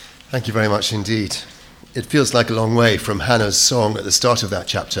Thank you very much indeed. It feels like a long way from Hannah's song at the start of that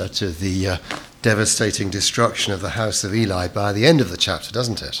chapter to the devastating destruction of the house of Eli by the end of the chapter,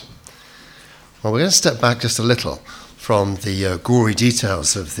 doesn't it? Well, we're going to step back just a little from the gory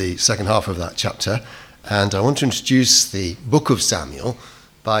details of the second half of that chapter, and I want to introduce the book of Samuel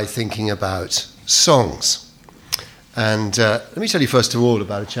by thinking about songs. And let me tell you first of all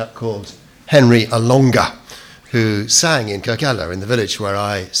about a chap called Henry Alonga, who sang in Kirkella, in the village where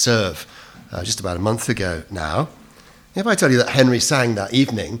I serve, just about a month ago now. If I tell you that Henry sang that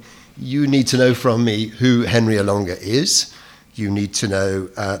evening, you need to know from me who Henry Alonga is. You need to know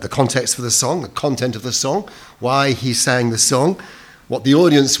the context for the song, the content of the song, why he sang the song, what the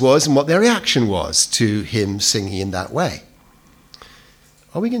audience was, and what their reaction was to him singing in that way.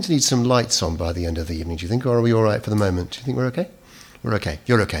 Are we going to need some lights on by the end of the evening, do you think, or are we all right for the moment? Do you think we're okay? We're okay.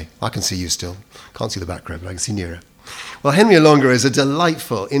 You're okay. I can see you still. Can't see the back row, but I can see nearer. Well, Henry Alonga is a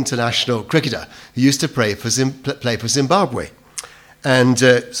delightful international cricketer who used to play for Zimbabwe. And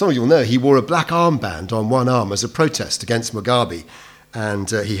some of you will know he wore a black armband on one arm as a protest against Mugabe.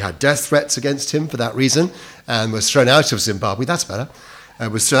 And he had death threats against him for that reason and was thrown out of Zimbabwe. That's better.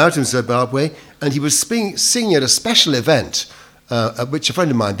 Was thrown out of Zimbabwe. And he was singing at a special event at which a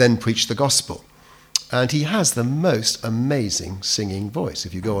friend of mine then preached the gospel. And he has the most amazing singing voice.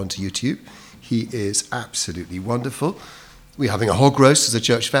 If you go onto YouTube, he is absolutely wonderful. We're having a hog roast as a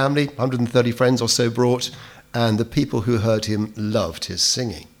church family, 130 friends or so brought, and the people who heard him loved his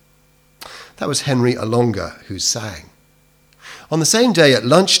singing. That was Henry Alonga who sang. On the same day at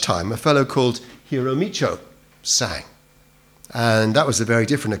lunchtime, a fellow called Hiro Micho sang. And that was a very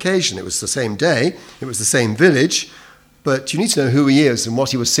different occasion. It was the same day, it was the same village, but you need to know who he is and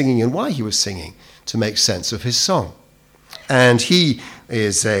what he was singing and why he was singing to make sense of his song. And he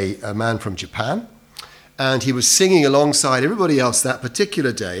is a man from Japan, and he was singing alongside everybody else that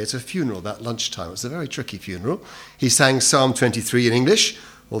particular day at a funeral, that lunchtime. It was a very tricky funeral. He sang Psalm 23 in English,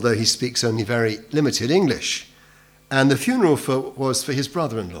 although he speaks only very limited English. And the funeral was for his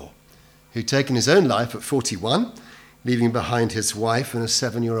brother-in-law, who'd taken his own life at 41, leaving behind his wife and a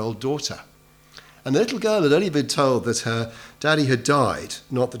 7-year-old daughter. And the little girl had only been told that her daddy had died,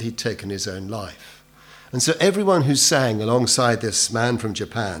 not that he'd taken his own life. And so everyone who sang alongside this man from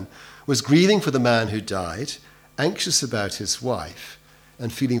Japan was grieving for the man who died, anxious about his wife,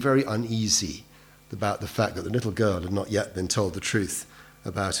 and feeling very uneasy about the fact that the little girl had not yet been told the truth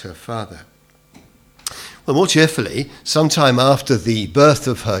about her father. Well, more cheerfully, sometime after the birth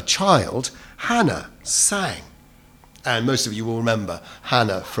of her child, Hannah sang. And most of you will remember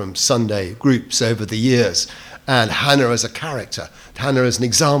Hannah from Sunday groups over the years, and Hannah as a character, Hannah as an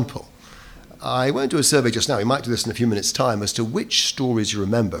example. I won't do a survey just now, we might do this in a few minutes' time, as to which stories you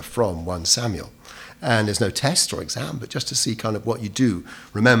remember from 1 Samuel. And there's no test or exam, but just to see kind of what you do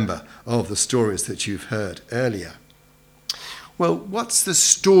remember of the stories that you've heard earlier. Well, what's the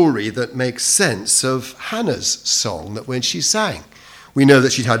story that makes sense of Hannah's song that when she sang? We know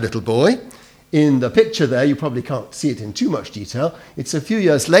that she'd had a little boy. In the picture there, you probably can't see it in too much detail. It's a few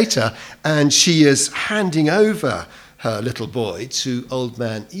years later, and she is handing over her little boy to old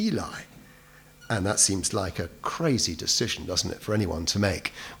man Eli. And that seems like a crazy decision, doesn't it, for anyone to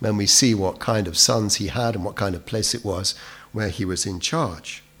make when we see what kind of sons he had and what kind of place it was where he was in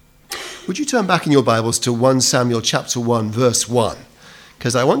charge. Would you turn back in your Bibles to 1 Samuel chapter 1, verse 1?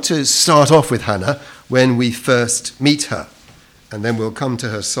 Because I want to start off with Hannah when we first meet her, and then we'll come to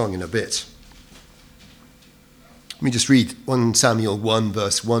her song in a bit. Let me just read 1 Samuel 1,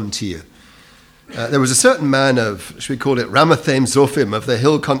 verse 1 to you. There was a certain man of, should we call it, Ramathaim Zophim, of the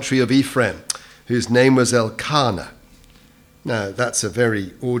hill country of Ephraim, whose name was Elkanah. Now, that's a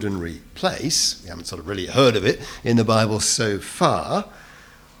very ordinary place. We haven't sort of really heard of it in the Bible so far.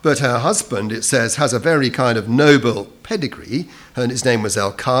 But her husband, it says, has a very kind of noble pedigree, and his name was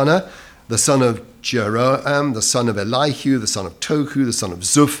Elkanah, the son of Jeroam, the son of Elihu, the son of Tohu, the son of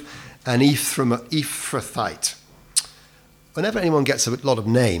Zuph, an Ephrathite. Whenever anyone gets a lot of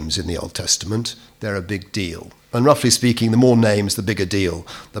names in the Old Testament, they're a big deal. And roughly speaking, the more names, the bigger deal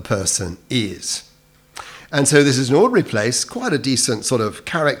the person is. And so this is an ordinary place, quite a decent sort of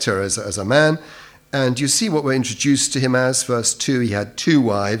character as a man. And you see what we're introduced to him as. Verse 2, he had 2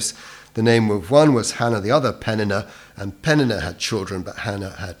 wives. The name of one was Hannah, the other Peninnah. And Peninnah had children, but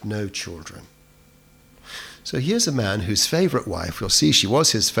Hannah had no children. So here's a man whose favourite wife, you'll see she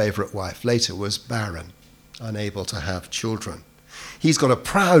was his favourite wife later, was barren, unable to have children. He's got a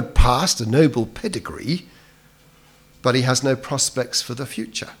proud past, a noble pedigree, but he has no prospects for the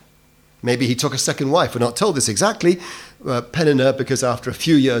future. Maybe he took a second wife. We're not told this exactly. Peninnah, because after a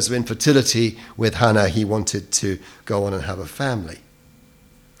few years of infertility with Hannah, he wanted to go on and have a family.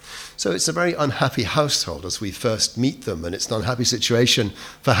 So it's a very unhappy household as we first meet them, and it's an unhappy situation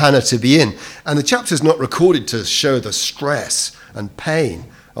for Hannah to be in. And the chapter is not recorded to show the stress and pain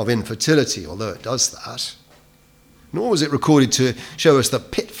of infertility, although it does that. Nor was it recorded to show us the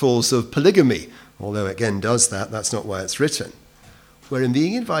pitfalls of polygamy, although it again does that. That's not why it's written. We're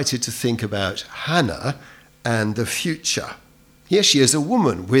being invited to think about Hannah and the future. Here she is, a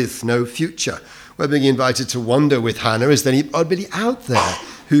woman with no future. We're being invited to wonder with Hannah, is there anybody out there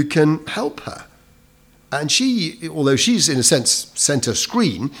who can help her? And she, although she's in a sense centre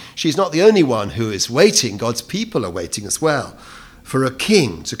screen, she's not the only one who is waiting. God's people are waiting as well for a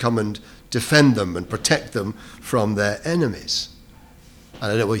king to come and defend them and protect them from their enemies. I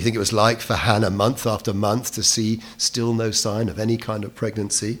don't know what you think it was like for Hannah month after month to see still no sign of any kind of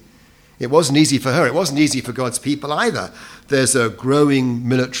pregnancy. It wasn't easy for her. It wasn't easy for God's people either. There's a growing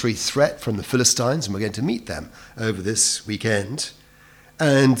military threat from the Philistines, and we're going to meet them over this weekend.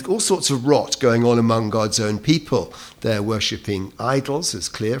 And all sorts of rot going on among God's own people. They're worshipping idols, as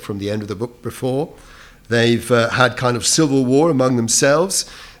clear from the end of the book before. They've had kind of civil war among themselves.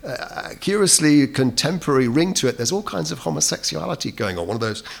 Curiously, contemporary ring to it. There's all kinds of homosexuality going on. One of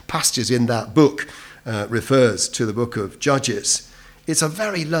those passages in that book refers to the book of Judges. It's a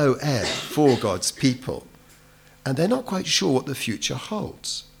very low ebb for God's people. And they're not quite sure what the future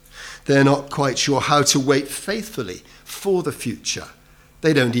holds. They're not quite sure how to wait faithfully for the future.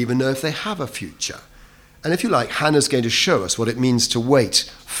 They don't even know if they have a future. And if you like, Hannah's going to show us what it means to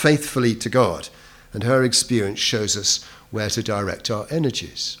wait faithfully to God. And her experience shows us where to direct our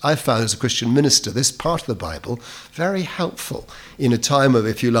energies. I found as a Christian minister this part of the Bible very helpful in a time of,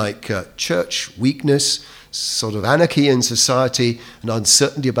 if you like, church weakness, sort of anarchy in society, and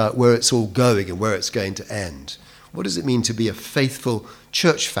uncertainty about where it's all going and where it's going to end. What does it mean to be a faithful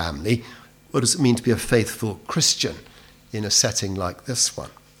church family? What does it mean to be a faithful Christian in a setting like this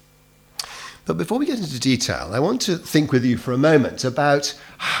one? But before we get into detail, I want to think with you for a moment about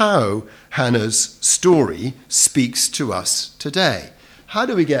how Hannah's story speaks to us today. How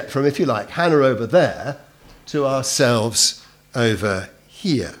do we get from, if you like, Hannah over there to ourselves over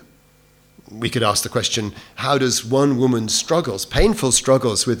here? We could ask the question, how does one woman's struggles, painful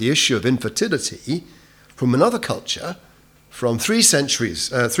struggles with the issue of infertility from another culture, from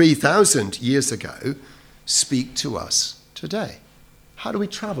 3,000 years ago, speak to us today? How do we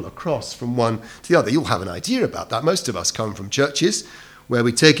travel across from one to the other? You'll have an idea about that. Most of us come from churches where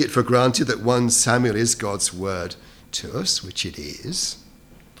we take it for granted that 1 Samuel is God's word to us, which it is.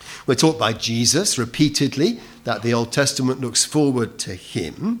 We're taught by Jesus repeatedly that the Old Testament looks forward to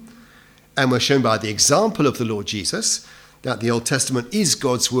him. And we're shown by the example of the Lord Jesus that the Old Testament is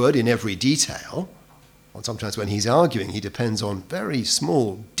God's word in every detail. And sometimes when he's arguing, he depends on very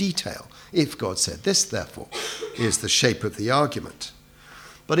small detail. If God said this, therefore, is the shape of the argument.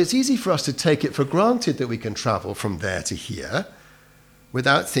 But it's easy for us to take it for granted that we can travel from there to here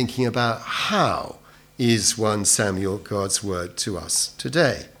without thinking about how is 1 Samuel God's word to us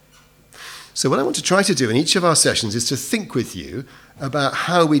today. So what I want to try to do in each of our sessions is to think with you about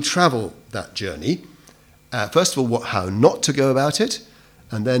how we travel that journey. First of all, how not to go about it,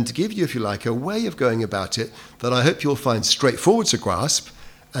 and then to give you, if you like, a way of going about it that I hope you'll find straightforward to grasp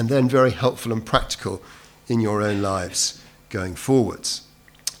and then very helpful and practical in your own lives going forwards.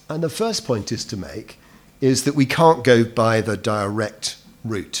 And the first point is to make is that we can't go by the direct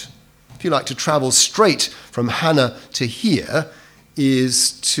route. If you like, to travel straight from Hannah to here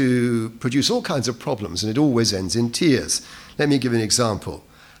is to produce all kinds of problems, and it always ends in tears. Let me give you an example.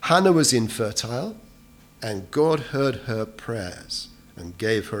 Hannah was infertile, and God heard her prayers and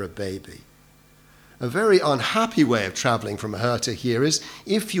gave her a baby. A very unhappy way of traveling from her to here is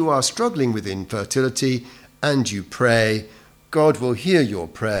if you are struggling with infertility and you pray, God will hear your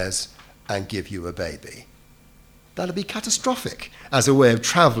prayers and give you a baby. That'll be catastrophic as a way of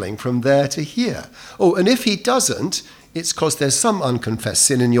traveling from there to here. Oh, and if he doesn't, it's because there's some unconfessed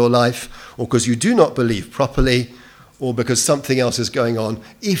sin in your life, or because you do not believe properly, or because something else is going on.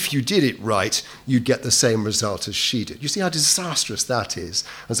 If you did it right, you'd get the same result as she did. You see how disastrous that is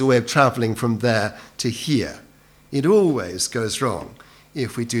as a way of traveling from there to here. It always goes wrong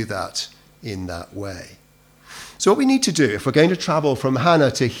if we do that in that way. So what we need to do, if we're going to travel from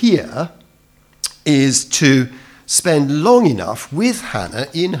Hannah to here, is to spend long enough with Hannah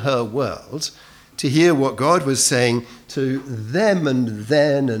in her world to hear what God was saying to them and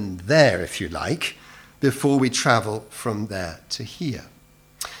then and there, if you like, before we travel from there to here.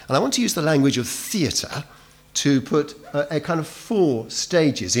 And I want to use the language of theatre to put a kind of 4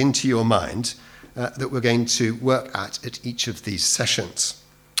 stages into your mind that we're going to work at each of these sessions.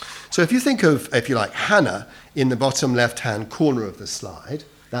 So if you think of, if you like, Hannah in the bottom left-hand corner of the slide,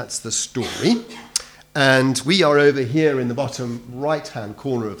 That's the story. And we are over here in the bottom right-hand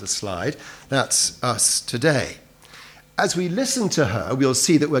corner of the slide. That's us today. As we listen to her, we'll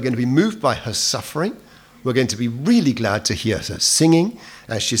see that we're going to be moved by her suffering. We're going to be really glad to hear her singing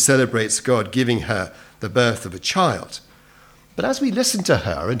as she celebrates God giving her the birth of a child. But as we listen to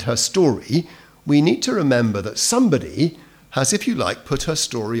her and her story, we need to remember that somebody has, if you like, put her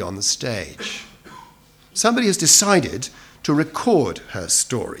story on the stage. Somebody has decided to record her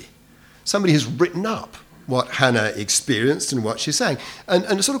story. Somebody has written up what Hannah experienced and what she's saying. And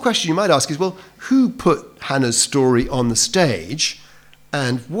the sort of question you might ask is, well, who put Hannah's story on the stage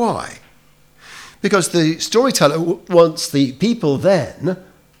and why? Because the storyteller wants the people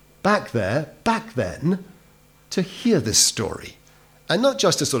back then, to hear this story. And not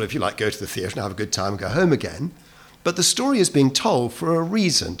just to sort of, if you like, go to the theatre and have a good time and go home again, but the story is being told for a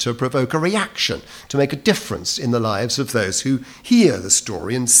reason, to provoke a reaction, to make a difference in the lives of those who hear the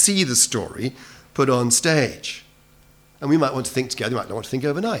story and see the story put on stage. And we might want to think together, we might not want to think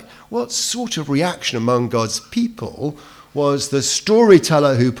overnight. What sort of reaction among God's people was the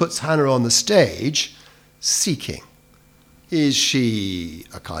storyteller who puts Hannah on the stage seeking? Is she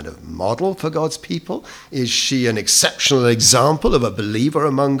a kind of model for God's people? Is she an exceptional example of a believer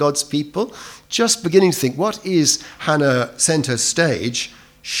among God's people? Just beginning to think, what is Hannah center stage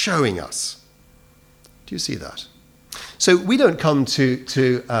showing us? Do you see that? So we don't come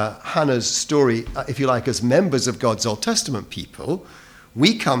to Hannah's story, if you like, as members of God's Old Testament people.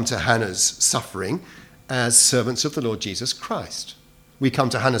 We come to Hannah's suffering as servants of the Lord Jesus Christ. We come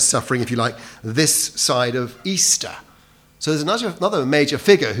to Hannah's suffering, if you like, this side of Easter. So there's another major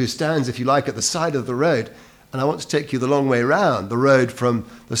figure who stands, if you like, at the side of the road. And I want to take you the long way round, the road from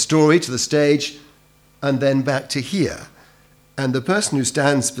the story to the stage and then back to here. And the person who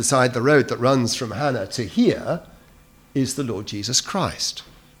stands beside the road that runs from Hannah to here is the Lord Jesus Christ,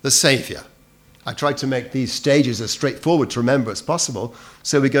 the Saviour. I tried to make these stages as straightforward to remember as possible.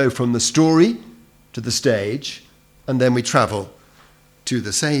 So we go from the story to the stage, and then we travel to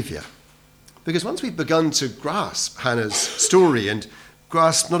the Saviour. Because once we've begun to grasp Hannah's story and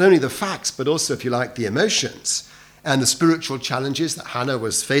grasp not only the facts, but also, if you like, the emotions and the spiritual challenges that Hannah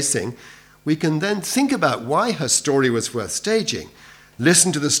was facing, we can then think about why her story was worth staging.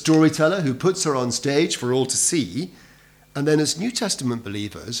 Listen to the storyteller who puts her on stage for all to see. And then as New Testament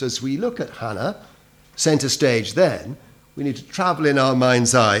believers, as we look at Hannah, center stage then, we need to travel in our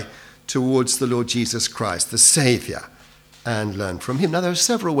mind's eye towards the Lord Jesus Christ, the Saviour, and learn from him. Now, there are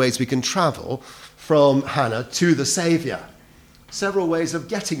several ways we can travel from Hannah to the Saviour. Several ways of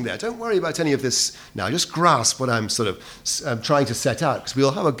getting there. Don't worry about any of this now. Just grasp what I'm sort of trying to set out, because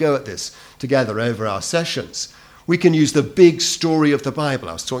we'll have a go at this together over our sessions. We can use the big story of the Bible.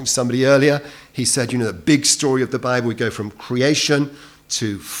 I was talking to somebody earlier. He said, the big story of the Bible, we go from creation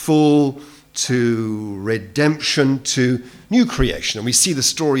to fall, to redemption, to new creation. And we see the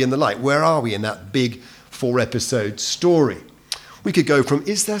story in the light. Where are we in that big 4-episode story? We could go from,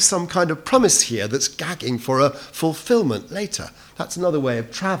 is there some kind of promise here that's gagging for a fulfillment later? That's another way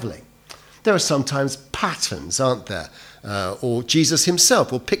of traveling. There are sometimes patterns, aren't there? Or Jesus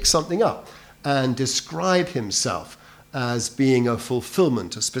himself will pick something up and describe himself as being a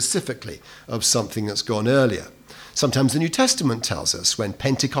fulfillment specifically of something that's gone earlier. Sometimes the New Testament tells us when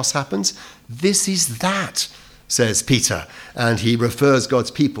Pentecost happens, this is that, says Peter, and he refers God's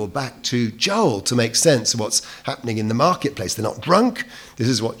people back to Joel to make sense of what's happening in the marketplace. They're not drunk. This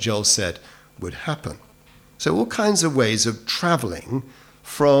is what Joel said would happen. So all kinds of ways of traveling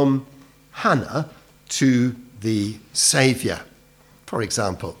from Hannah to the Saviour. For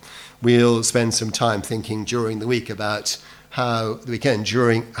example, we'll spend some time thinking during the week about how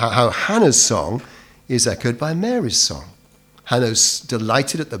Hannah's song is echoed by Mary's song. Hannah's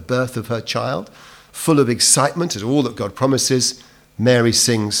delighted at the birth of her child, full of excitement at all that God promises. Mary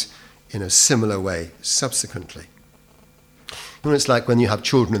sings in a similar way subsequently. It's like when you have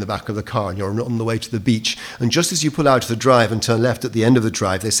children in the back of the car and you're on the way to the beach, and just as you pull out of the drive and turn left at the end of the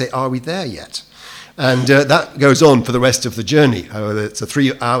drive, they say, "Are we there yet?" And that goes on for the rest of the journey, whether it's a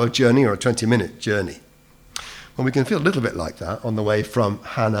 3-hour journey or a 20-minute journey. Well, we can feel a little bit like that on the way from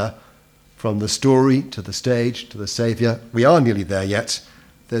Hannah, from the story to the stage to the Saviour. We are nearly there yet.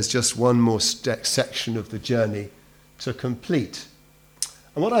 There's just one more section of the journey to complete.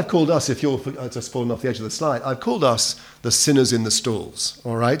 And what I've called us, if you're just fallen off the edge of the slide, I've called us the sinners in the stalls,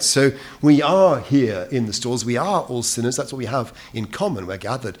 all right? So we are here in the stalls. We are all sinners. That's what we have in common. We're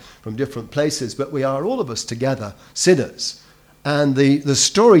gathered from different places, but we are all of us together sinners. And the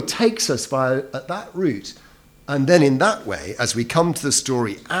story takes us by that route. And then in that way, as we come to the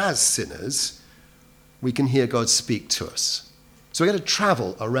story as sinners, we can hear God speak to us. So we're going to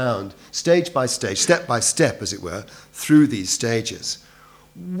travel around stage by stage, step by step, as it were, through these stages.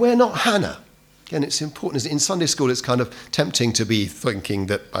 We're not Hannah. Again, it's important. In Sunday school, it's kind of tempting to be thinking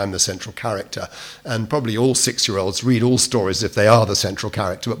that I'm the central character. And probably all 6-year-olds read all stories if they are the central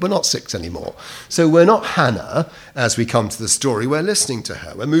character, but we're not 6 anymore. So we're not Hannah as we come to the story. We're listening to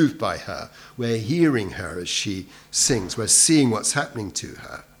her. We're moved by her. We're hearing her as she sings. We're seeing what's happening to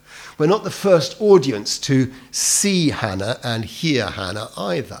her. We're not the first audience to see Hannah and hear Hannah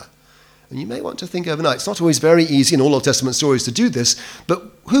either. And you may want to think overnight. It's not always very easy in all Old Testament stories to do this,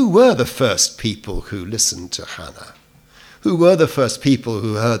 but who were the first people who listened to Hannah? Who were the first people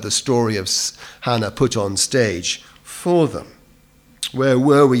who heard the story of Hannah put on stage for them? Where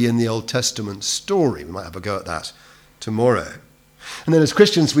were we in the Old Testament story? We might have a go at that tomorrow. And then as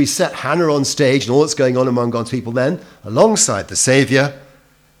Christians, we set Hannah on stage and all that's going on among God's people then, alongside the Saviour,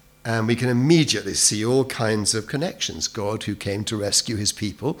 and we can immediately see all kinds of connections. God, who came to rescue his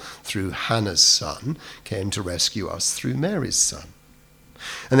people through Hannah's son, came to rescue us through Mary's son.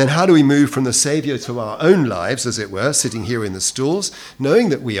 And then how do we move from the Saviour to our own lives, as it were, sitting here in the stalls, knowing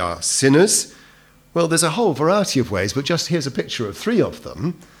that we are sinners? Well, there's a whole variety of ways, but just here's a picture of 3 of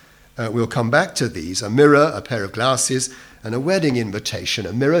them. We'll come back to these: a mirror, a pair of glasses, and a wedding invitation.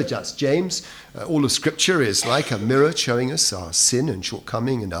 A mirror, that's James. All of Scripture is like a mirror showing us our sin and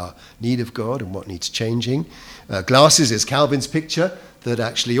shortcoming and our need of God and what needs changing. Glasses is Calvin's picture that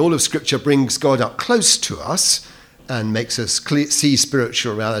actually all of Scripture brings God up close to us and makes us see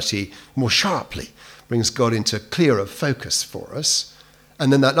spiritual reality more sharply, brings God into clearer focus for us.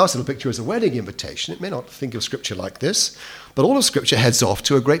 And then that last little picture is a wedding invitation. It may not think of Scripture like this, but all of Scripture heads off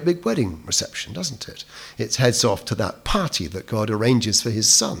to a great big wedding reception, doesn't it? It heads off to that party that God arranges for his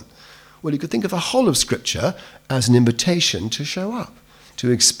son. Well, you could think of the whole of Scripture as an invitation to show up,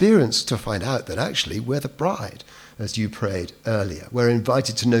 to experience, to find out that actually we're the bride, as you prayed earlier. We're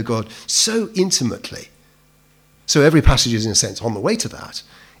invited to know God so intimately. So every passage is, in a sense, on the way to that,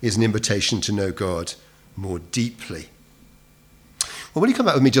 is an invitation to know God more deeply. Well, will you come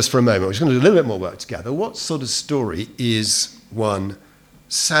back with me just for a moment? We're just going to do a little bit more work together. What sort of story is 1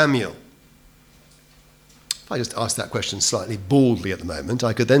 Samuel? If I just ask that question slightly baldly at the moment,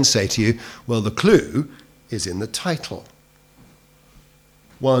 I could then say to you, well, the clue is in the title.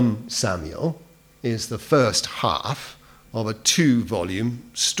 1 Samuel is the first half of a 2-volume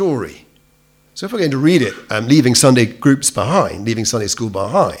story. So if we're going to read it, leaving Sunday groups behind, leaving Sunday school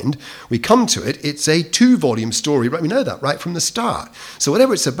behind, we come to it, it's a 2-volume story. Right? We know that right from the start. So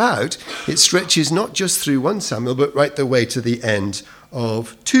whatever it's about, it stretches not just through 1 Samuel, but right the way to the end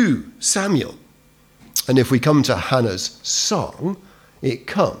of 2 Samuel. And if we come to Hannah's song, it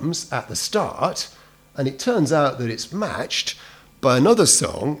comes at the start, and it turns out that it's matched by another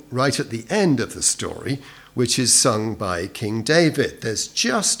song right at the end of the story, which is sung by King David. There's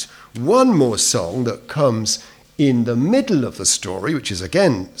just one more song that comes in the middle of the story, which is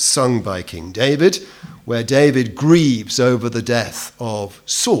again sung by King David, where David grieves over the death of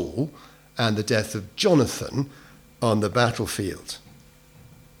Saul and the death of Jonathan on the battlefield.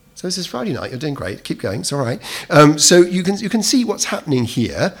 So this is Friday night. You're doing great. Keep going. It's all right. So you can see what's happening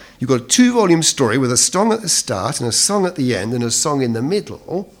here. You've got a 2-volume story with a song at the start and a song at the end and a song in the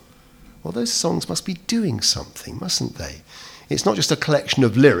middle. Well, those songs must be doing something, mustn't they? It's not just a collection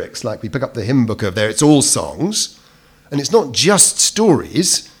of lyrics like we pick up the hymn book over there. It's all songs. And it's not just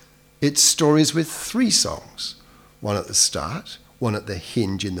stories. It's stories with 3 songs. One at the start, one at the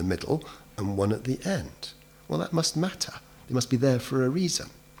hinge in the middle, and one at the end. Well, that must matter. They must be there for a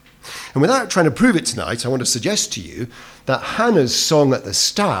reason. And without trying to prove it tonight, I want to suggest to you that Hannah's song at the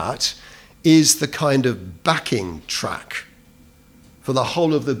start is the kind of backing track for the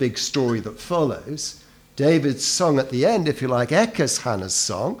whole of the big story that follows. David's song at the end, if you like, echoes Hannah's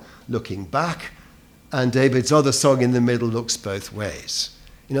song, looking back, and David's other song in the middle looks both ways.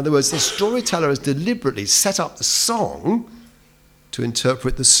 In other words, the storyteller has deliberately set up the song to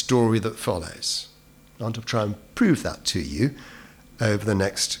interpret the story that follows. I want to try and prove that to you over the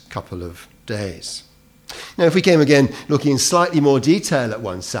next couple of days. Now, if we came again looking in slightly more detail at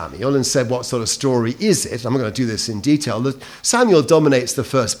 1 Samuel and said, what sort of story is it? I'm not going to do this in detail. Samuel dominates the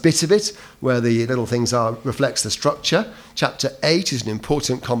first bit of it, where the little things are, reflects the structure. Chapter 8 is an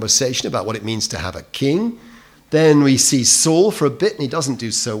important conversation about what it means to have a king. Then we see Saul for a bit, and he doesn't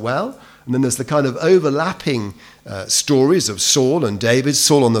do so well. And then there's the kind of overlapping stories of Saul and David.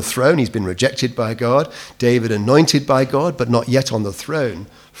 Saul on the throne, he's been rejected by God. David anointed by God, but not yet on the throne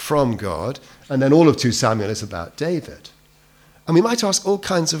from God. And then all of 2 Samuel is about David. And we might ask all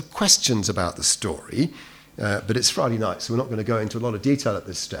kinds of questions about the story, but it's Friday night, so we're not going to go into a lot of detail at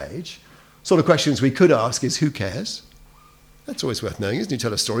this stage. Sort of questions we could ask is, who cares? That's always worth knowing, isn't it? You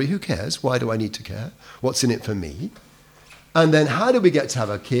tell a story, who cares? Why do I need to care? What's in it for me? And then how do we get to have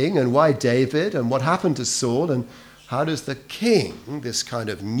a king, and why David, and what happened to Saul, and how does the king, this kind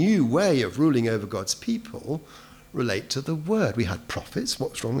of new way of ruling over God's people, relate to the word? We had prophets.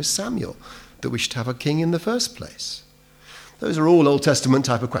 What's wrong with Samuel? That we should have a king in the first place. Those are all Old Testament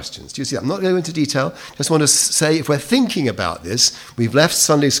type of questions. Do you see that? I'm not going into detail. Just want to say, if we're thinking about this, we've left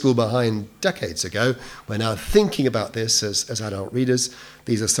Sunday school behind decades ago. We're now thinking about this as adult readers.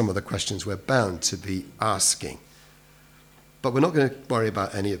 These are some of the questions we're bound to be asking. But we're not going to worry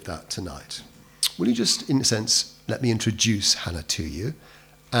about any of that tonight. Will you just, in a sense, let me introduce Hannah to you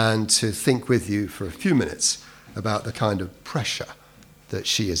and to think with you for a few minutes about the kind of pressure that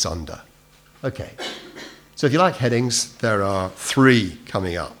she is under. Okay. So if you like headings, there are 3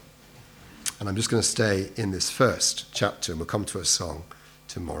 coming up. And I'm just going to stay in this first chapter, and we'll come to a song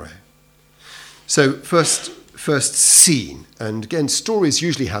tomorrow. So first scene. And again, stories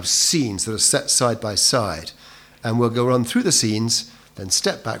usually have scenes that are set side by side. And we'll go run through the scenes, then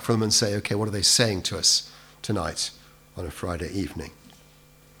step back from them and say, okay, what are they saying to us tonight on a Friday evening?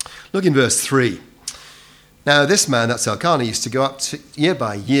 Look in verse 3. Now this man, that's Elkanah, used to go up year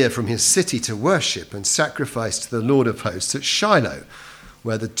by year from his city to worship and sacrifice to the Lord of hosts at Shiloh,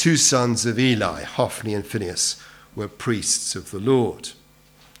 where the 2 sons of Eli, Hophni and Phinehas, were priests of the Lord.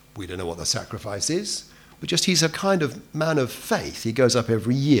 We don't know what the sacrifice is, but just he's a kind of man of faith. He goes up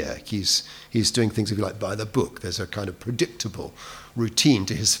every year. He's doing things, if you like, by the book. There's a kind of predictable routine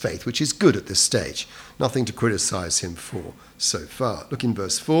to his faith, which is good at this stage. Nothing to criticize him for so far. Look in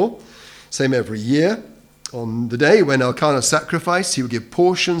verse 4. Same every year. On the day when Elkanah sacrificed, he would give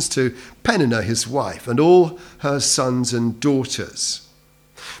portions to Peninnah, his wife, and all her sons and daughters.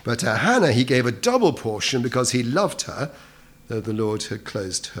 But to Hannah he gave a double portion because he loved her, though the Lord had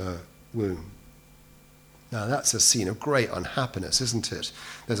closed her womb. Now that's a scene of great unhappiness, isn't it?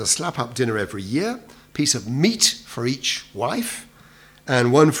 There's a slap-up dinner every year, piece of meat for each wife,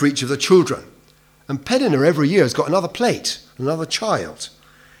 and one for each of the children. And Peninnah every year has got another plate, another child.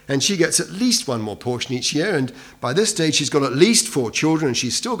 And she gets at least one more portion each year. And by this stage, she's got at least 4 children, and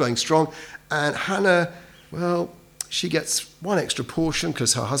she's still going strong. And Hannah, well, she gets one extra portion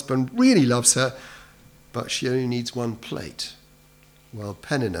because her husband really loves her, but she only needs 1 plate, while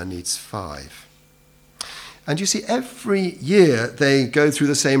Peninnah needs 5. And you see, every year they go through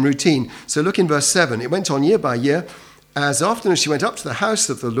the same routine. So look in verse 7. It went on year by year. As often as she went up to the house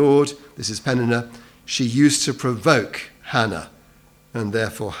of the Lord, this is Peninnah, she used to provoke Hannah. And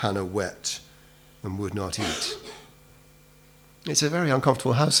therefore Hannah wept and would not eat. It's a very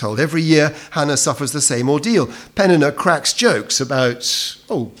uncomfortable household. Every year Hannah suffers the same ordeal. Peninnah cracks jokes about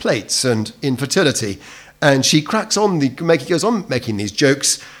plates and infertility. And she goes on making these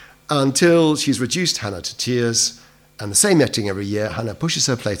jokes until she's reduced Hannah to tears. And the same acting every year, Hannah pushes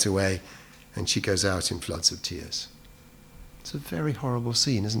her plate away and she goes out in floods of tears. It's a very horrible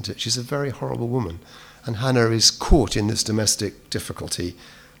scene, isn't it? She's a very horrible woman. And Hannah is caught in this domestic difficulty,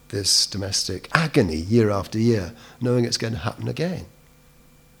 this domestic agony year after year, knowing it's going to happen again.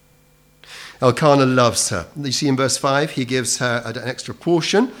 Elkanah loves her. You see in verse 5, he gives her an extra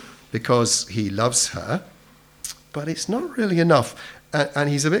portion because he loves her, but it's not really enough. And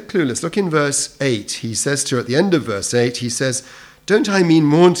he's a bit clueless. Look in verse 8. He says to her at the end of verse 8, he says, "Don't I mean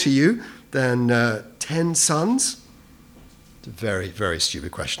more to you than 10 sons?" It's a very, very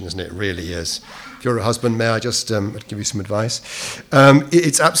stupid question, isn't it? It really is. If you're a husband, may I just give you some advice?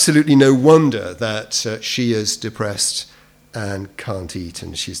 It's absolutely no wonder that she is depressed and can't eat,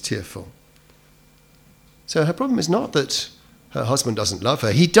 and she's tearful. So her problem is not that her husband doesn't love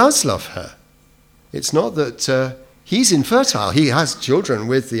her. He does love her. It's not that he's infertile. He has children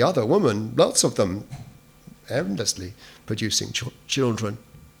with the other woman, lots of them, endlessly producing children.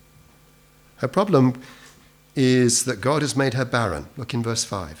 Her problem is that God has made her barren. Look in verse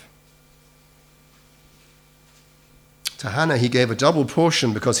 5. To Hannah he gave a double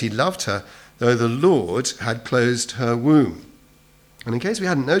portion because he loved her, though the Lord had closed her womb. And in case we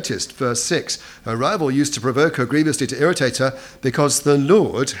hadn't noticed, verse 6, her rival used to provoke her grievously to irritate her because the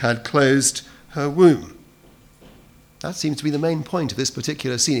Lord had closed her womb. That seems to be the main point of this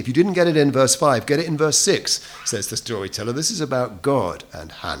particular scene. If you didn't get it in verse 5, get it in verse 6, says the storyteller. This is about God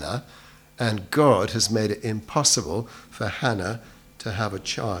and Hannah, and God has made it impossible for Hannah to have a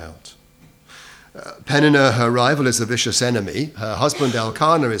child. Peninnah, her rival, is a vicious enemy. Her husband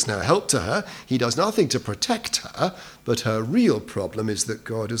Elkanah is no help to her. He does nothing to protect her, but her real problem is that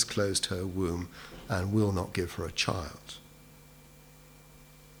God has closed her womb and will not give her a child.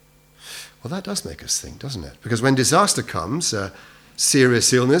 Well, that does make us think, doesn't it? Because when disaster comes,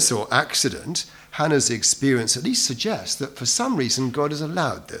 serious illness or accident, Hannah's experience at least suggests that for some reason God has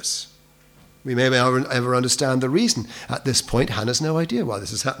allowed this. We may never ever understand the reason. At this point, Hannah's no idea why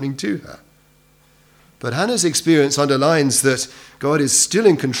this is happening to her. But Hannah's experience underlines that God is still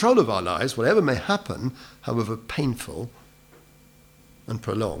in control of our lives, whatever may happen, however painful and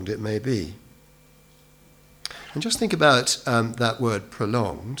prolonged it may be. And just think about that word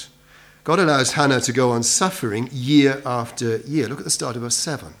prolonged. God allows Hannah to go on suffering year after year. Look at the start of verse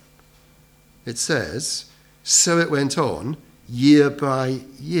 7. It says, so it went on year by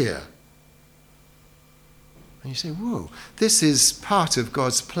year. And you say, whoa, this is part of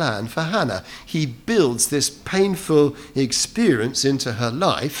God's plan for Hannah. He builds this painful experience into her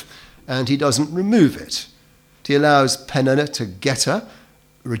life, and he doesn't remove it. He allows Peninnah to get her,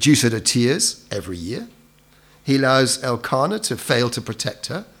 reduce her to tears every year. He allows Elkanah to fail to protect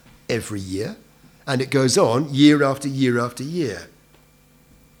her every year. And it goes on year after year after year.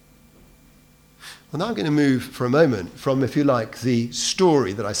 Well, now I'm going to move for a moment from, if you like, the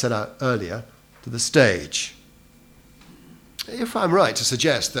story that I set out earlier to the stage. If I'm right to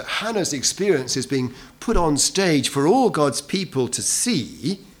suggest that Hannah's experience is being put on stage for all God's people to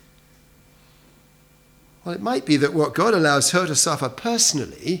see, well, it might be that what God allows her to suffer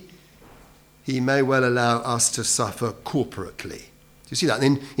personally, he may well allow us to suffer corporately. Do you see that?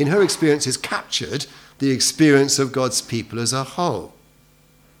 In her experience is captured the experience of God's people as a whole.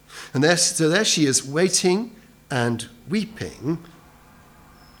 And so there she is waiting and weeping,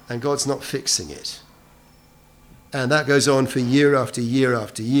 and God's not fixing it. And that goes on for year after year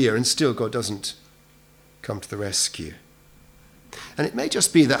after year, and still God doesn't come to the rescue. And it may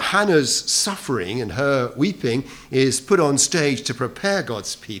just be that Hannah's suffering and her weeping is put on stage to prepare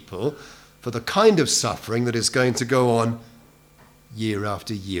God's people for the kind of suffering that is going to go on year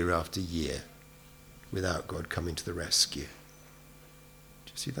after year after year without God coming to the rescue.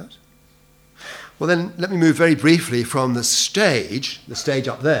 Do you see that? Well, then let me move very briefly from the stage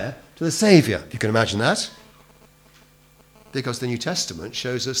up there, to the Saviour, if you can imagine that. Because the New Testament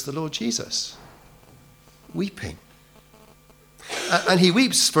shows us the Lord Jesus weeping. And he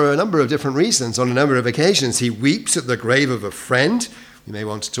weeps for a number of different reasons. On a number of occasions, he weeps at the grave of a friend. We may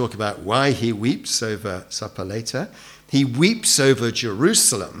want to talk about why he weeps over supper later. He weeps over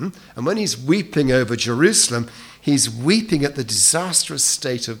Jerusalem. And when he's weeping over Jerusalem, he's weeping at the disastrous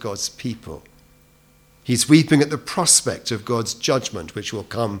state of God's people. He's weeping at the prospect of God's judgment, which will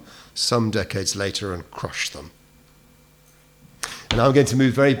come some decades later and crush them. And I'm going to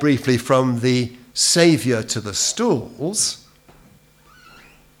move very briefly from the Saviour to the stalls.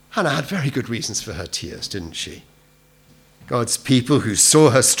 Hannah had very good reasons for her tears, didn't she? God's people who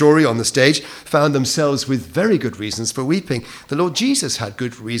saw her story on the stage found themselves with very good reasons for weeping. The Lord Jesus had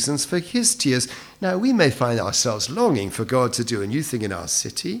good reasons for his tears. Now, we may find ourselves longing for God to do a new thing in our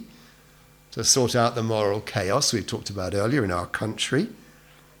city, to sort out the moral chaos we've talked about earlier in our country,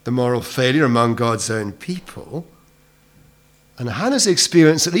 the moral failure among God's own people. And Hannah's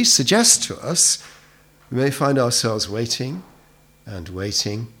experience at least suggests to us we may find ourselves waiting and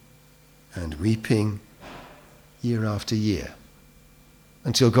waiting and weeping year after year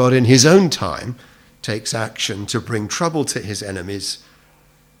until God in his own time takes action to bring trouble to his enemies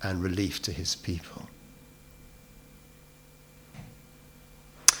and relief to his people.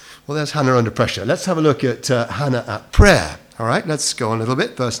 Well, there's Hannah under pressure. Let's have a look at Hannah at prayer. All right, let's go on a little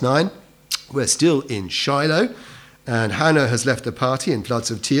bit. Verse 9. We're still in Shiloh. And Hannah has left the party in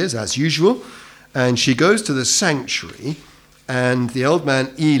floods of tears, as usual. And she goes to the sanctuary, and the old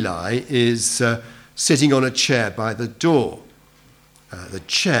man Eli is sitting on a chair by the door. The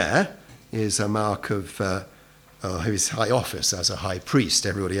chair is a mark of his high office as a high priest.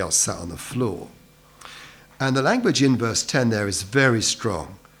 Everybody else sat on the floor. And the language in verse 10 there is very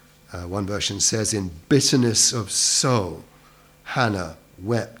strong. One version says, in bitterness of soul, Hannah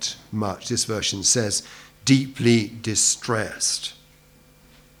wept much. This version says, deeply distressed.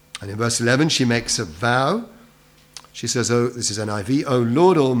 And in verse 11, she makes a vow. She says, this is NIV, O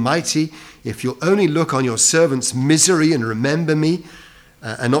Lord Almighty, if you'll only look on your servant's misery and remember me,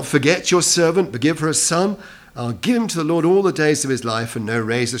 and not forget your servant, but give her a son, I'll give him to the Lord all the days of his life, and no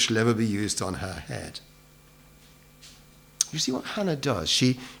razor shall ever be used on her head. You see what Hannah does?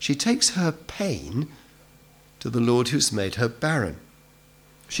 She takes her pain to the Lord who's made her barren.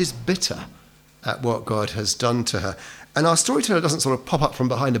 She's bitter at what God has done to her. And our storyteller doesn't sort of pop up from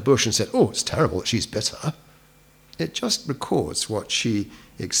behind a bush and say, oh, it's terrible that she's bitter. It just records what she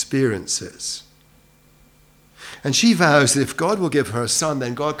experiences. And she vows that if God will give her a son,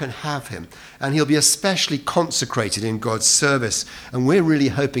 then God can have him. And he'll be especially consecrated in God's service. And we're really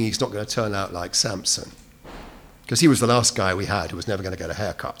hoping he's not going to turn out like Samson. Because he was the last guy we had who was never going to get a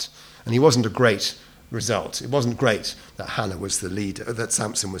haircut. And he wasn't a great result. It wasn't great that Hannah was the leader, that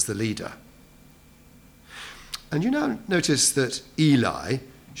Samson was the leader. And you now notice that Eli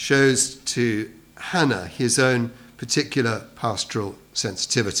shows to Hannah his own particular pastoral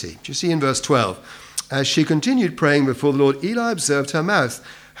sensitivity. Do you see in verse 12? As she continued praying before the Lord, Eli observed her mouth.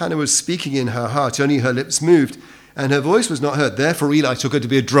 Hannah was speaking in her heart, only her lips moved, and her voice was not heard. Therefore Eli took her to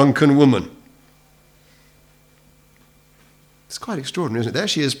be a drunken woman. It's quite extraordinary, isn't it? There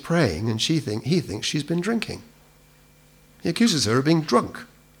she is praying, and he thinks she's been drinking. He accuses her of being drunk.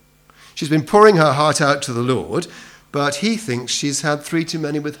 She's been pouring her heart out to the Lord, but he thinks she's had 3 too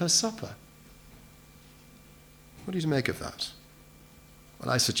many with her supper. What do you make of that?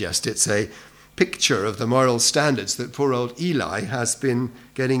 Well, I suggest it's a picture of the moral standards that poor old Eli has been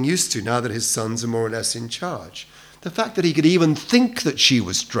getting used to now that his sons are more or less in charge. The fact that he could even think that she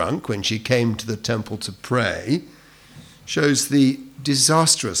was drunk when she came to the temple to pray shows the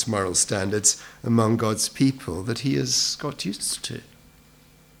disastrous moral standards among God's people that he has got used to.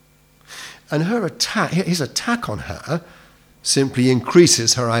 And his attack on her simply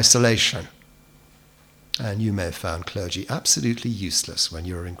increases her isolation. And you may have found clergy absolutely useless when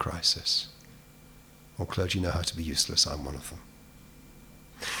you're in crisis. Or clergy know how to be useless. I'm one of them.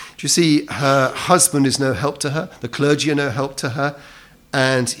 Do you see, her husband is no help to her. The clergy are no help to her.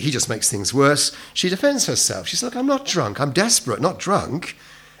 And he just makes things worse. She defends herself. She's like, I'm not drunk. I'm desperate, not drunk.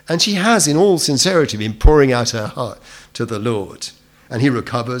 And she has, in all sincerity, been pouring out her heart to the Lord. And he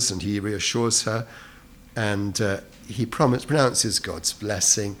recovers and he reassures her. And he pronounces God's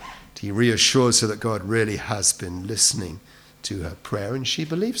blessing. He reassures her that God really has been listening to her prayer, and she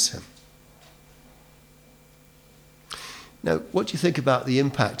believes him. Now, what do you think about the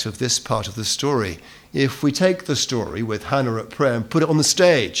impact of this part of the story? If we take the story with Hannah at prayer and put it on the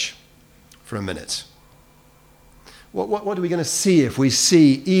stage for a minute, what are we going to see if we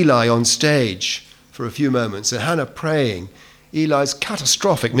see Eli on stage for a few moments and Hannah praying, Eli's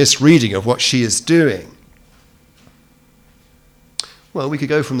catastrophic misreading of what she is doing? Well, we could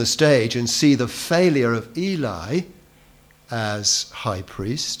go from the stage and see the failure of Eli as high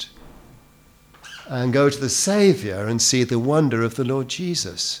priest, and go to the Saviour and see the wonder of the Lord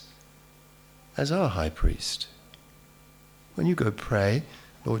Jesus as our high priest. When you go pray,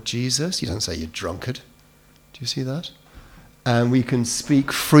 Lord Jesus, he doesn't say you're drunkard. Do you see that? And we can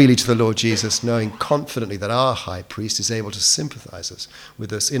speak freely to the Lord Jesus, knowing confidently that our high priest is able to sympathize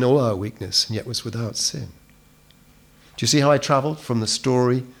with us in all our weakness, and yet was without sin. Do you see how I travelled from the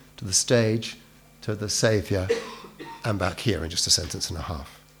story to the stage to the Saviour and back here in just a sentence and a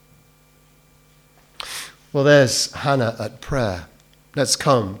half? Well, there's Hannah at prayer. Let's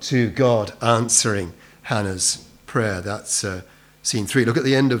come to God answering Hannah's prayer. That's scene 3. Look at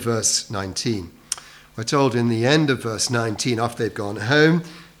the end of verse 19. We're told in the end of verse 19, after they've gone home,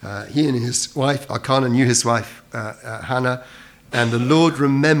 he and his wife, Elkanah, knew his wife Hannah, and the Lord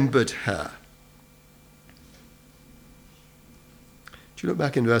remembered her. Do you look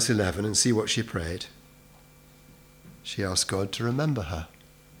back in verse 11 and see what she prayed? She asked God to remember her.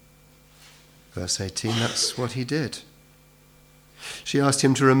 Verse 18, that's what he did. She asked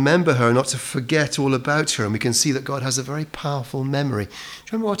him to remember her, not to forget all about her. And we can see that God has a very powerful memory. Do you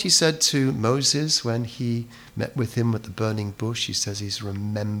remember what he said to Moses when he met with him at the burning bush? He says he's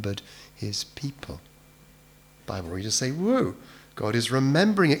remembered his people. Bible readers say, whoa, God is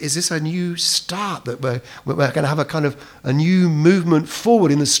remembering it. Is this a new start that we're going to have a kind of a new movement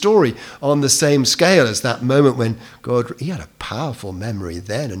forward in the story on the same scale as that moment when God, he had a powerful memory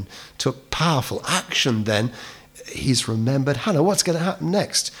then and took powerful action then. He's remembered Hannah. What's going to happen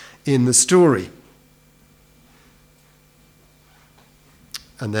next in the story?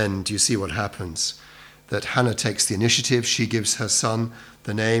 And then do you see what happens? That Hannah takes the initiative. She gives her son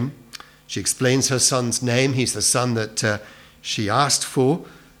the name. She explains her son's name. He's the son that she asked for,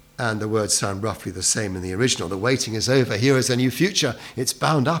 and the words sound roughly the same in the original. The waiting is over. Here is a new future. It's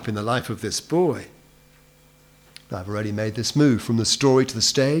bound up in the life of this boy. Now, I've already made this move from the story to the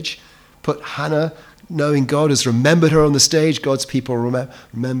stage. Put Hannah, knowing God has remembered her on the stage. God's people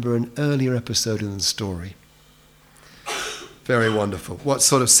remember an earlier episode in the story. Very wonderful. What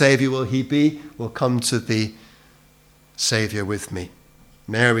sort of Saviour will he be? We'll come to the Saviour with me.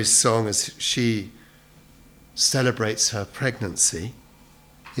 Mary's song as she celebrates her pregnancy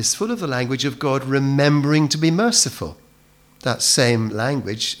is full of the language of God remembering to be merciful. That same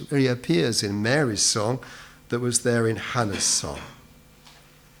language reappears in Mary's song that was there in Hannah's song.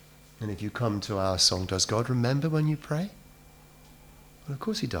 And if you come to our song, does God remember when you pray? Well, of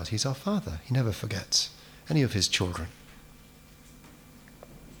course he does. He's our Father. He never forgets any of his children.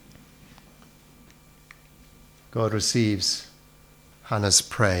 God receives Hannah's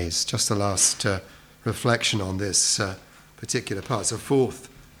praise. Just the last reflection on this particular part. It's a fourth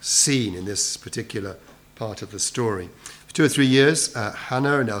scene in this particular part of the story. For 2 or 3 years,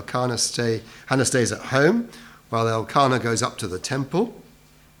 Hannah and Elkanah Hannah stays at home while Elkanah goes up to the temple.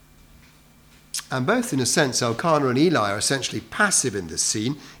 And both, in a sense, Elkanah and Eli are essentially passive in this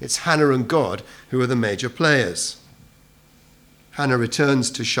scene. It's Hannah and God who are the major players. Hannah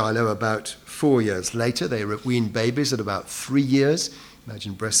returns to Shiloh about 4 years later. They wean babies at about 3 years.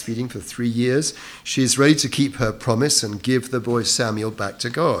 Imagine breastfeeding for 3 years. She's ready to keep her promise and give the boy Samuel back to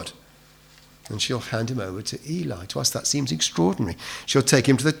God. And she'll hand him over to Eli. To us, that seems extraordinary. She'll take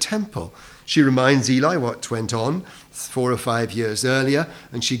him to the temple. She reminds Eli what went on 4 or 5 years earlier,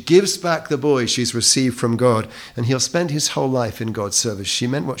 and she gives back the boy she's received from God, and he'll spend his whole life in God's service. She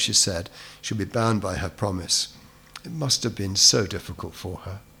meant what she said. She'll be bound by her promise. It must have been so difficult for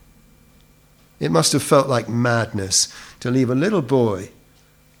her. It must have felt like madness to leave a little boy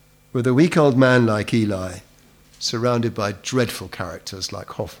with a weak old man like Eli, surrounded by dreadful characters like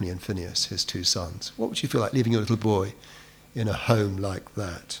Hophni and Phinehas, his 2 sons. What would you feel like leaving your little boy in a home like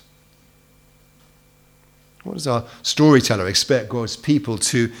that? What does our storyteller expect God's people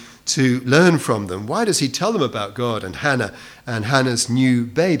to learn from them? Why does he tell them about God and Hannah's new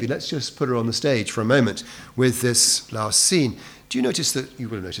baby? Let's just put her on the stage for a moment with this last scene. Do you notice that, you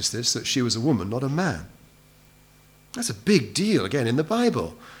will have noticed this, that she was a woman, not a man? That's a big deal, again, in the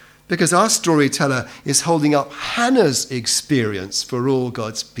Bible. Because our storyteller is holding up Hannah's experience for all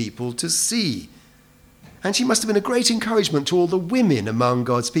God's people to see. And she must have been a great encouragement to all the women among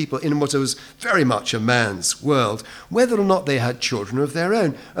God's people in what was very much a man's world, whether or not they had children of their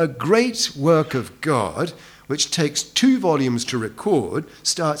own. A great work of God, which takes 2 volumes to record,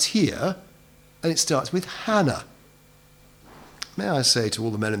 starts here, and it starts with Hannah. May I say to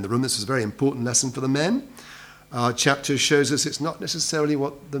all the men in the room, this is a very important lesson for the men. Our chapter shows us it's not necessarily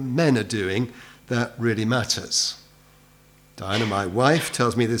what the men are doing that really matters. Diana, my wife,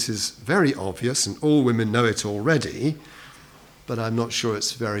 tells me this is very obvious and all women know it already, but I'm not sure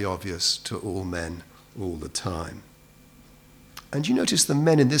it's very obvious to all men all the time. And you notice the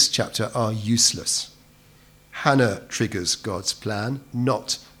men in this chapter are useless. Hannah triggers God's plan,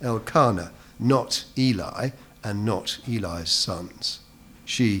 not Elkanah, not Eli, and not Eli's sons.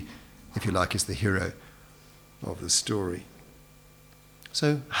 She, if you like, is the hero of the story.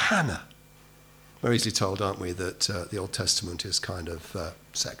 So Hannah. We're easily told, aren't we, that the Old Testament is kind of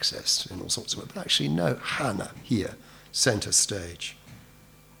sexist in all sorts of ways. But actually, no, Hannah here, centre stage.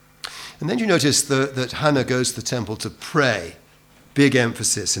 And then you notice that Hannah goes to the temple to pray. Big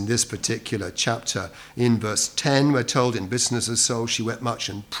emphasis in this particular chapter. In verse 10, we're told, in bitterness of soul, she wept much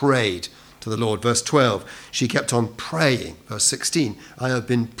and prayed to the Lord. Verse 12, she kept on praying. Verse 16, I have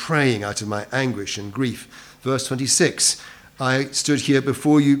been praying out of my anguish and grief. Verse 26, I stood here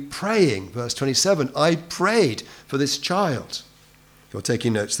before you praying. Verse 27, I prayed for this child. If you're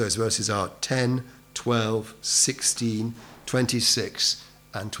taking notes, those verses are 10, 12, 16, 26,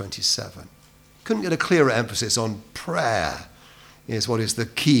 and 27. Couldn't get a clearer emphasis on prayer is what is the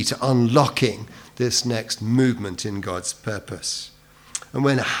key to unlocking this next movement in God's purpose. And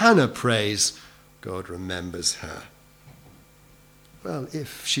when Hannah prays, God remembers her. Well,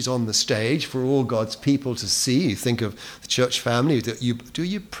 if she's on the stage for all God's people to see, you think of the church family, do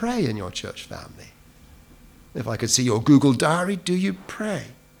you pray in your church family? If I could see your Google diary, do you pray?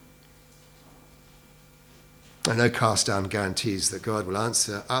 I know cast down guarantees that God will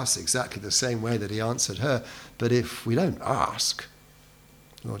answer us exactly the same way that he answered her, but if we don't ask,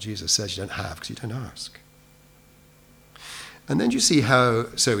 Lord Jesus says you don't have because you don't ask. And then you see how,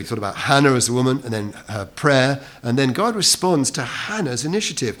 so we thought about Hannah as a woman and then her prayer, and then God responds to Hannah's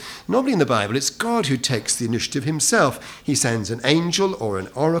initiative. Normally in the Bible, it's God who takes the initiative himself. He sends an angel or an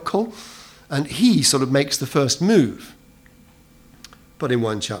oracle, and he sort of makes the first move. But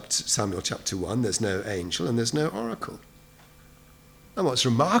in Samuel chapter 1, there's no angel and there's no oracle. And what's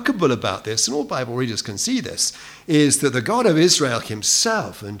remarkable about this, and all Bible readers can see this, is that the God of Israel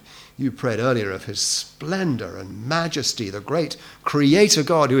himself, and you prayed earlier of his splendor and majesty, the great creator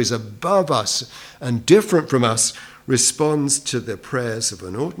God who is above us and different from us, responds to the prayers of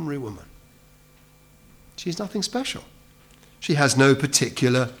an ordinary woman. She's nothing special. She has no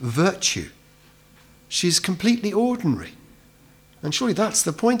particular virtue. She's completely ordinary. And surely that's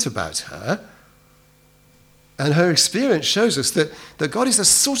the point about her. And her experience shows us that God is the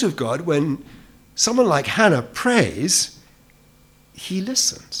sort of God, when someone like Hannah prays, he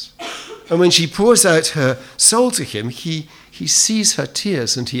listens. And when she pours out her soul to him, he sees her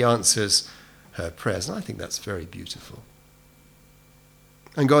tears and he answers her prayers. And I think that's very beautiful.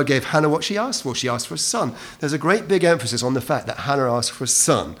 And God gave Hannah what she asked for. She asked for a son. There's a great big emphasis on the fact that Hannah asked for a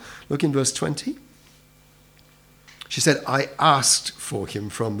son. Look in verse 20. She said, I asked for him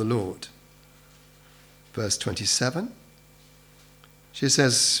from the Lord. Verse 27. She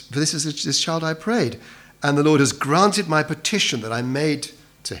says, for this is this child I prayed, and the Lord has granted my petition that I made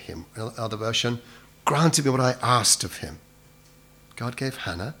to him. Other version, granted me what I asked of him. God gave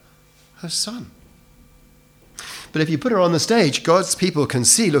Hannah her son. But if you put her on the stage, God's people can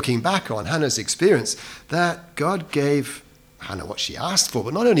see, looking back on Hannah's experience, that God gave Hannah what she asked for.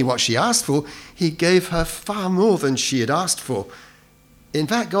 But not only what she asked for, he gave her far more than she had asked for. In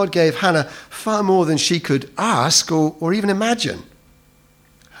fact, God gave Hannah far more than she could ask or even imagine.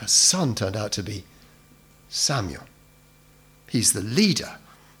 Her son turned out to be Samuel. He's the leader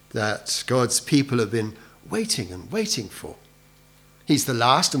that God's people have been waiting and waiting for. He's the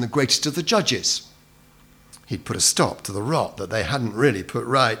last and the greatest of the judges. He'd put a stop to the rot that they hadn't really put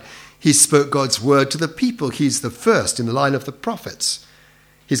right. He spoke God's word to the people. He's the first in the line of the prophets.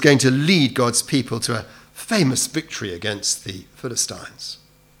 He's going to lead God's people to a famous victory against the Philistines.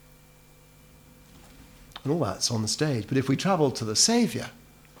 And all that's on the stage. But if we travel to the Saviour,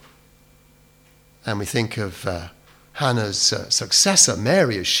 and we think of Hannah's successor,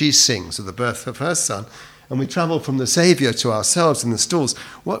 Mary, as she sings of the birth of her son, and we travel from the Saviour to ourselves in the stalls,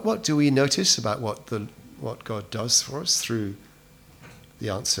 what do we notice about what God does for us through the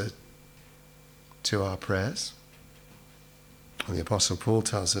answer to our prayers? And the Apostle Paul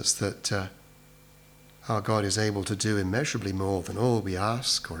tells us that our God is able to do immeasurably more than all we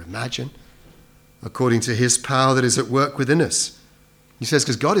ask or imagine, according to his power that is at work within us. He says,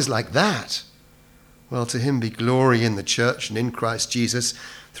 because God is like that. Well, to him be glory in the church and in Christ Jesus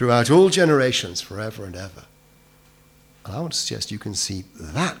throughout all generations, forever and ever. And I want to suggest you can see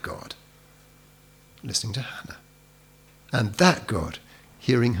that God listening to Hannah, and that God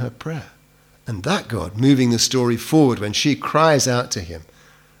hearing her prayer, and that God moving the story forward when she cries out to him.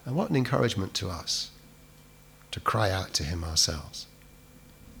 And what an encouragement to us to cry out to him ourselves.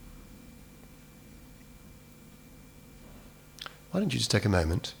 Why don't you just take a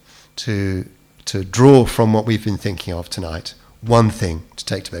moment to draw from what we've been thinking of tonight one thing to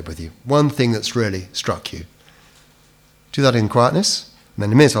take to bed with you, one thing that's really struck you. Do that in quietness, and then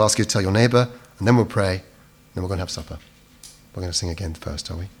in a minute I'll ask you to tell your neighbour, and then we'll pray, and then we're going to have supper. We're going to sing again first,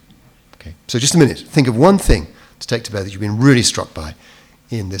 are we? Okay, so just a minute. Think of one thing to take to bed that you've been really struck by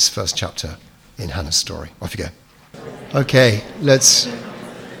in this first chapter in Hannah's story. Off you go. Okay, let's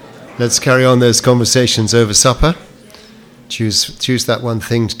carry on those conversations over supper. Choose that one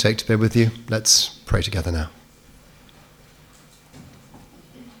thing to take to bed with you. Let's pray together now.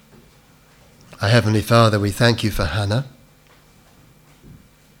 Our Heavenly Father, we thank you for Hannah.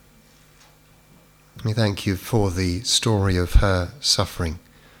 We thank you for the story of her suffering,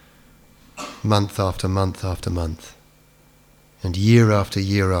 month after month after month, and year after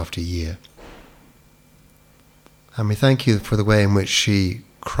year after year. And we thank you for the way in which she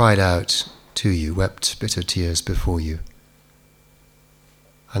cried out to you, wept bitter tears before you.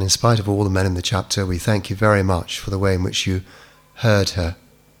 And in spite of all the men in the chapter, we thank you very much for the way in which you heard her,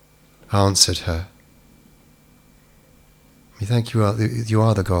 answered her. We thank you are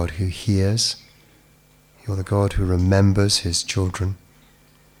the God who hears. You're the God who remembers his children.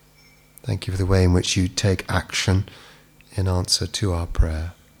 Thank you for the way in which you take action in answer to our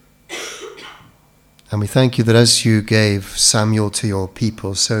prayer. And we thank you that as you gave Samuel to your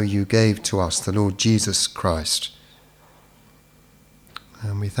people, so you gave to us the Lord Jesus Christ.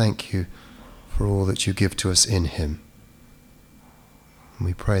 And we thank you for all that you give to us in him. And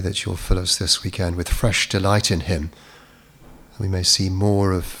we pray that you'll fill us this weekend with fresh delight in him, that we may see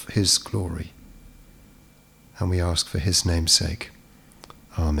more of his glory. And we ask for his name's sake.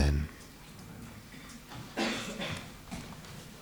 Amen.